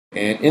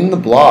And in the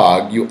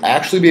blog, you'll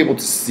actually be able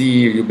to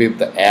see, or you'll be able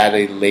to add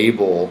a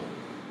label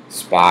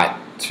spot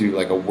to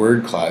like a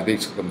word cloud. It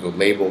basically becomes a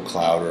label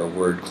cloud or a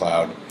word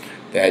cloud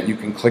that you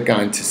can click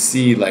on to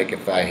see, like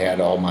if I had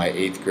all my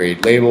 8th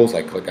grade labels,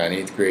 I click on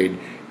 8th grade,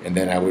 and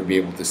then I would be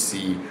able to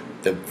see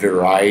the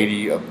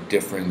variety of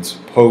different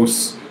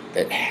posts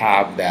that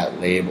have that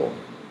label.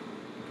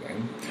 Okay?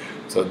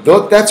 So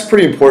that's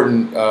pretty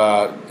important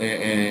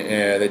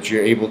that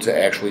you're able to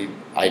actually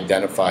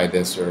identify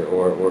this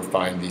or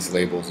find these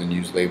labels and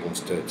use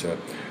labels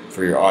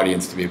for your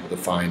audience to be able to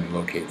find and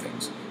locate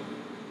things.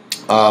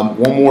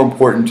 One more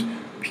important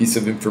piece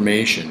of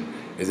information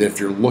is that if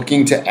you're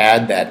looking to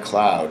add that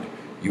cloud,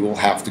 you will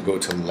have to go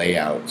to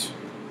Layout.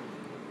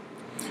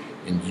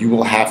 And you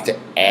will have to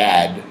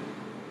add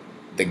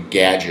the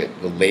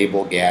gadget, the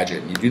label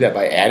gadget. And you do that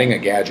by adding a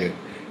gadget,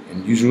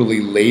 and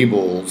usually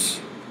labels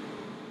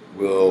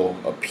will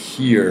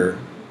appear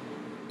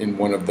in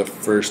one of the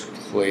first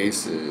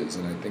places,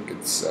 and I think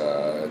it's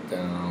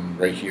down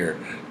right here.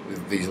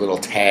 These little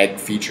tag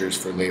features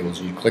for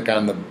labels. You click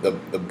on the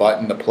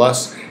button, the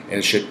plus, and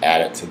it should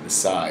add it to the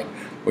side.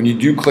 When you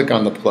do click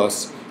on the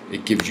plus,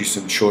 it gives you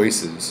some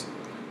choices.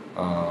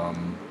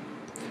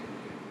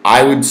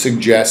 I would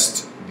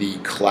suggest the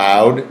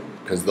cloud,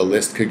 because the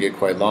list could get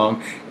quite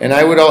long, and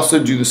I would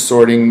also do the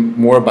sorting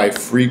more by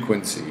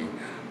frequency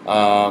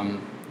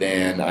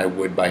than I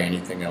would by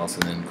anything else,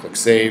 and then click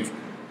Save,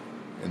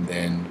 and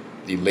then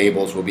the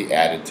labels will be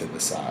added to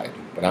the side.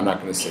 But I'm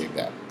not going to save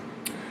that.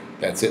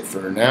 That's it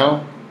for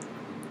now,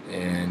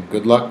 and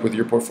good luck with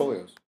your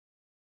portfolios.